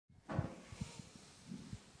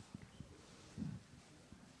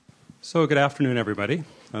So good afternoon, everybody.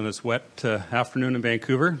 On this wet afternoon in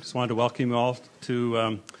Vancouver, just wanted to welcome you all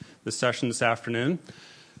to this session this afternoon.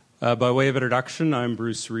 By way of introduction, I'm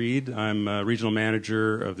Bruce Reed. I'm Regional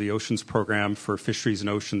Manager of the Oceans Program for Fisheries and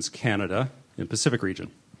Oceans Canada in Pacific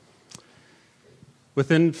Region.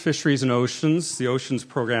 Within Fisheries and Oceans, the Oceans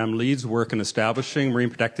Program leads work in establishing marine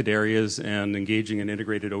protected areas and engaging in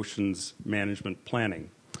integrated oceans management planning.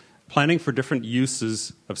 Planning for different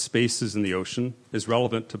uses of spaces in the ocean is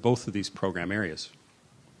relevant to both of these program areas.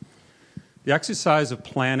 The exercise of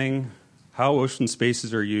planning how ocean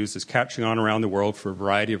spaces are used is catching on around the world for a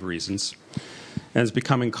variety of reasons and is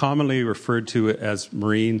becoming commonly referred to as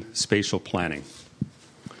marine spatial planning.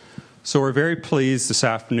 So we're very pleased this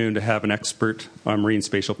afternoon to have an expert on marine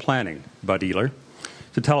spatial planning, Bud Ehler,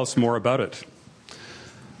 to tell us more about it.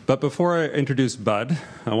 But before I introduce Bud,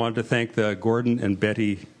 I wanted to thank the Gordon and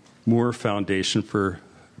Betty Moore Foundation for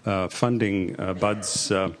funding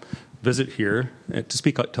Bud's visit here to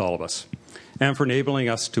speak to all of us, and for enabling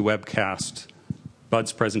us to webcast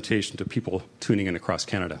Bud's presentation to people tuning in across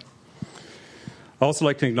Canada. I'd also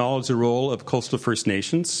like to acknowledge the role of Coastal First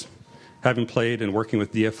Nations, having played and working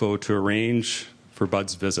with DFO to arrange for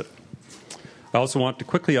Bud's visit. I also want to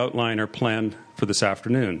quickly outline our plan for this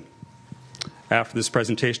afternoon. After this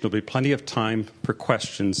presentation, there will be plenty of time for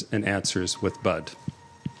questions and answers with Bud.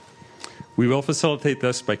 We will facilitate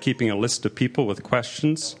this by keeping a list of people with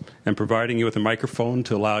questions and providing you with a microphone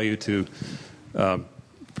to allow you to,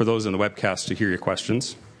 for those in the webcast, to hear your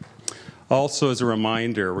questions. Also, as a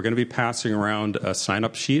reminder, we're going to be passing around a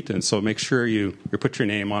sign-up sheet, and so make sure you put your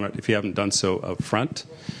name on it if you haven't done so up front.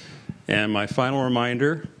 And my final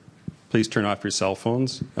reminder, please turn off your cell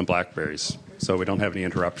phones and BlackBerries so we don't have any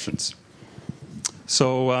interruptions.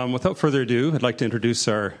 So without further ado, I'd like to introduce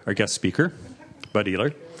our guest speaker, Bud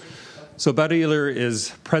Ehler. So Bud Ehler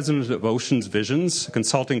is president of Oceans Visions, a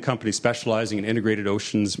consulting company specializing in integrated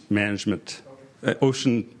oceans management,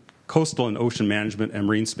 coastal and ocean management and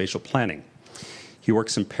marine spatial planning. He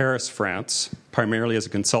works in Paris, France, primarily as a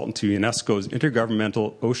consultant to UNESCO's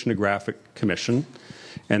Intergovernmental Oceanographic Commission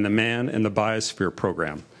and the Man and the Biosphere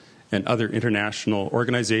Program, and other international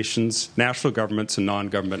organizations, national governments, and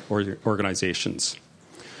non-government organizations.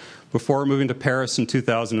 Before moving to Paris in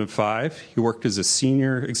 2005, he worked as a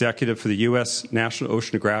senior executive for the U.S. National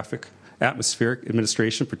Oceanographic Atmospheric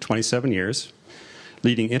Administration for 27 years,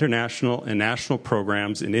 leading international and national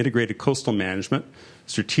programs in integrated coastal management,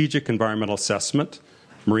 strategic environmental assessment,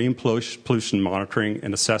 marine pollution monitoring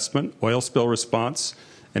and assessment, oil spill response,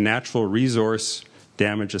 and natural resource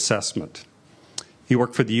damage assessment. He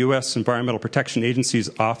worked for the U.S. Environmental Protection Agency's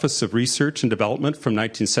Office of Research and Development from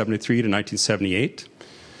 1973 to 1978,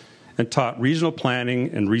 and taught regional planning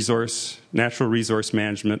and natural resource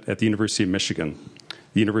management at the University of Michigan,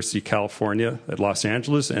 the University of California at Los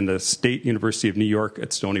Angeles, and the State University of New York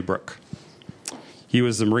at Stony Brook. He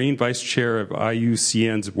was the Marine Vice Chair of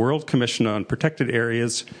IUCN's World Commission on Protected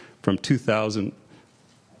Areas from 2000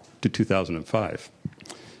 to 2005.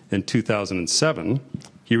 In 2007,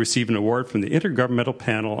 he received an award from the Intergovernmental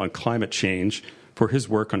Panel on Climate Change for his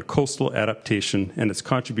work on coastal adaptation and its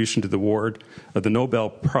contribution to the award of the Nobel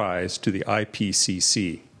Prize to the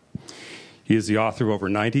IPCC. He is the author of over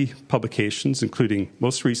 90 publications, including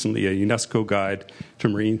most recently a UNESCO guide to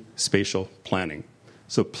marine spatial planning.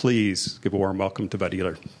 So please give a warm welcome to Bud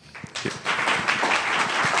Ehler. Thank you.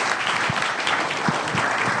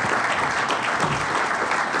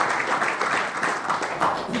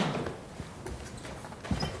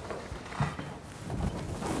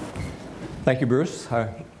 Thank you, Bruce. I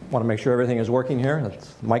want to make sure everything is working here.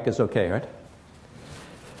 The mic is okay, right?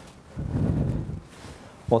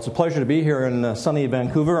 Well, it's a pleasure to be here in sunny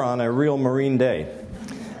Vancouver on a real marine day.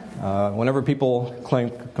 Whenever people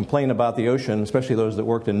complain about the ocean, especially those that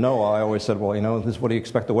worked in NOAA, I always said, well, you know, what do you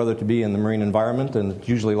expect the weather to be in the marine environment? And it's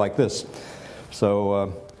usually like this.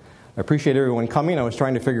 So I appreciate everyone coming. I was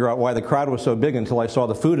trying to figure out why the crowd was so big until I saw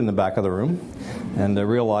the food in the back of the room and I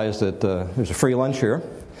realized that there's a free lunch here.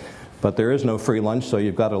 But there is no free lunch, so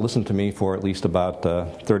you've got to listen to me for at least about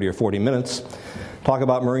 30 or 40 minutes. Talk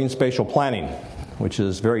about marine spatial planning, which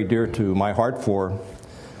is very dear to my heart for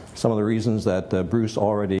some of the reasons that Bruce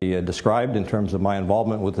already described in terms of my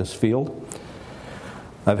involvement with this field.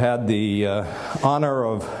 I've had the honor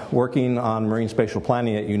of working on marine spatial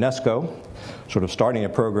planning at UNESCO, sort of starting a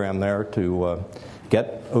program there to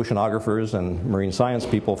get oceanographers and marine science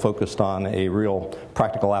people focused on a real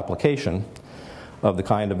practical application of the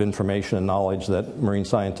kind of information and knowledge that marine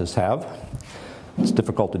scientists have. It's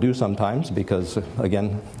difficult to do sometimes because,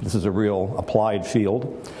 again, this is a real applied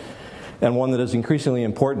field and one that is increasingly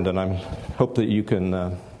important, and I hope that you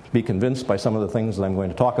can be convinced by some of the things that I'm going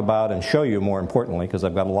to talk about and show you more importantly, because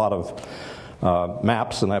I've got a lot of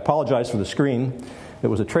maps, and I apologize for the screen. It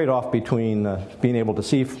was a trade-off between being able to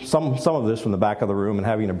see some of this from the back of the room and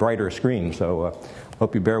having a brighter screen. So I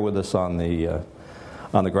hope you bear with us on the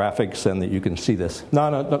graphics and that you can see this. No,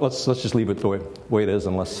 let's just leave it the way it is,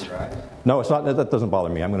 unless. No, it's not. That doesn't bother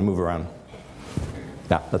me. I'm going to move around.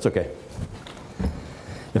 Yeah, that's okay.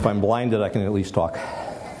 If I'm blinded, I can at least talk.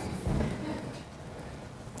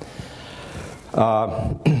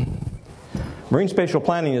 Marine spatial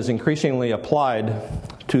planning is increasingly applied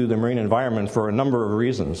to the marine environment for a number of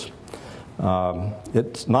reasons.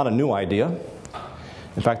 It's not a new idea.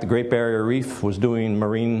 In fact, the Great Barrier Reef was doing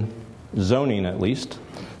marine zoning, at least,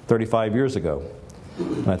 35 years ago.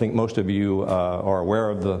 And I think most of you are aware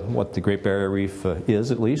of what the Great Barrier Reef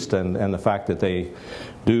is, at least, and the fact that they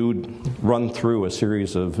do run through a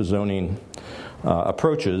series of zoning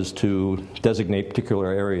approaches to designate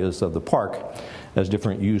particular areas of the park as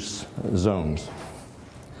different use zones.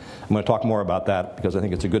 I'm going to talk more about that because I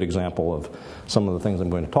think it's a good example of some of the things I'm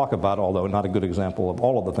going to talk about, although not a good example of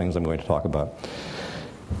all of the things I'm going to talk about.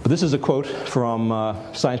 But this is a quote from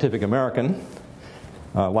Scientific American,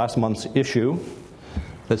 last month's issue,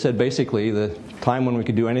 that said basically the time when we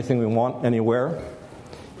could do anything we want anywhere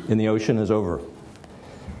in the ocean is over.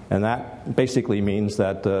 And that basically means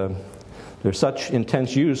that there's such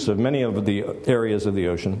intense use of many of the areas of the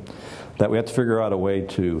ocean that we have to figure out a way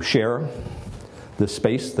to share the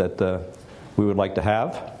space that we would like to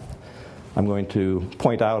have. I'm going to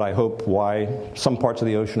point out, I hope, why some parts of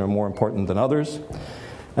the ocean are more important than others,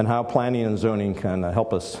 and how planning and zoning can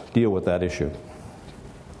help us deal with that issue.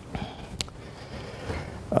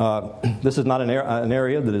 This is not an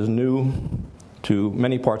area that is new to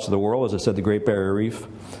many parts of the world. As I said, the Great Barrier Reef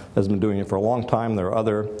has been doing it for a long time. There are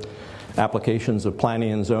other applications of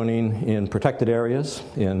planning and zoning in protected areas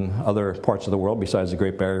in other parts of the world besides the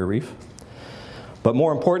Great Barrier Reef. But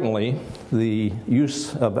more importantly, the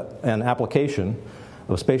use of an application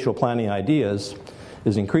of spatial planning ideas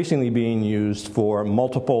is increasingly being used for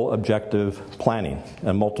multiple objective planning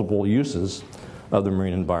and multiple uses of the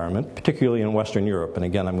marine environment, particularly in Western Europe. And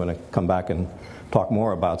again, I'm going to come back and talk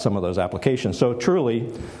more about some of those applications. So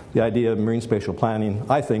truly, the idea of marine spatial planning,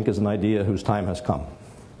 I think, is an idea whose time has come.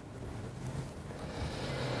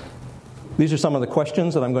 These are some of the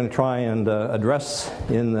questions that I'm going to try and address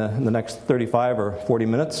in the next 35 or 40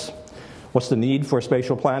 minutes. What's the need for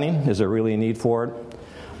spatial planning? Is there really a need for it?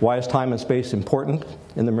 Why is time and space important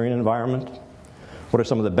in the marine environment? What are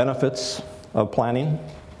some of the benefits of planning?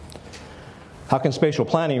 How can spatial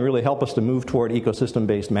planning really help us to move toward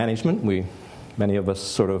ecosystem-based management? Many of us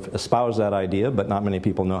sort of espouse that idea, but not many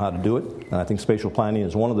people know how to do it. And I think spatial planning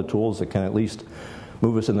is one of the tools that can at least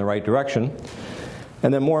move us in the right direction.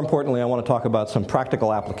 And then more importantly, I want to talk about some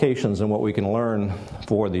practical applications and what we can learn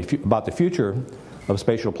about the future of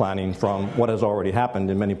spatial planning from what has already happened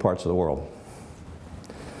in many parts of the world.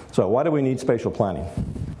 So why do we need spatial planning?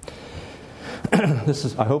 This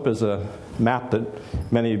is, I hope, is a map that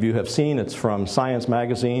many of you have seen. It's from Science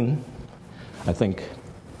magazine, I think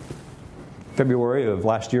February of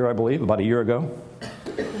last year, I believe, about a year ago.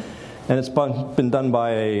 And it's been done by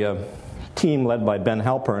a team led by Ben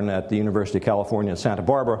Halpern at the University of California at Santa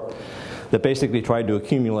Barbara that basically tried to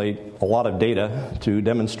accumulate a lot of data to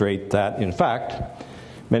demonstrate that, in fact,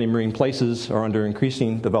 many marine places are under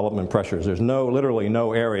increasing development pressures. There's literally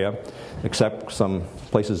no area, except some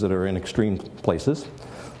places that are in extreme places,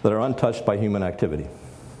 that are untouched by human activity.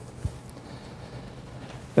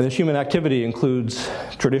 And this human activity includes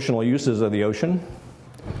traditional uses of the ocean.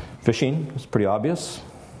 Fishing is pretty obvious.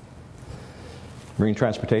 Marine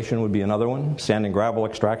transportation would be another one. Sand and gravel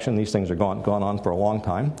extraction, these things are gone on for a long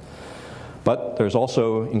time. But there's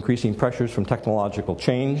also increasing pressures from technological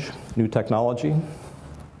change, new technology,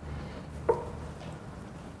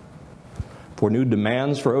 for new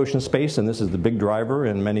demands for ocean space, and this is the big driver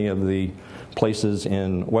in many of the places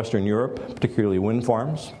in Western Europe, particularly wind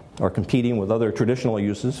farms, are competing with other traditional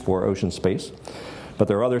uses for ocean space. But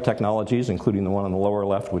there are other technologies, including the one on the lower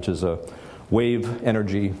left, which is a wave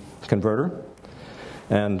energy converter,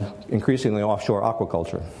 and increasingly offshore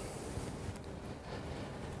aquaculture.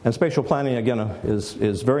 And spatial planning, again,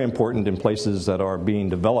 is very important in places that are being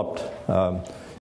developed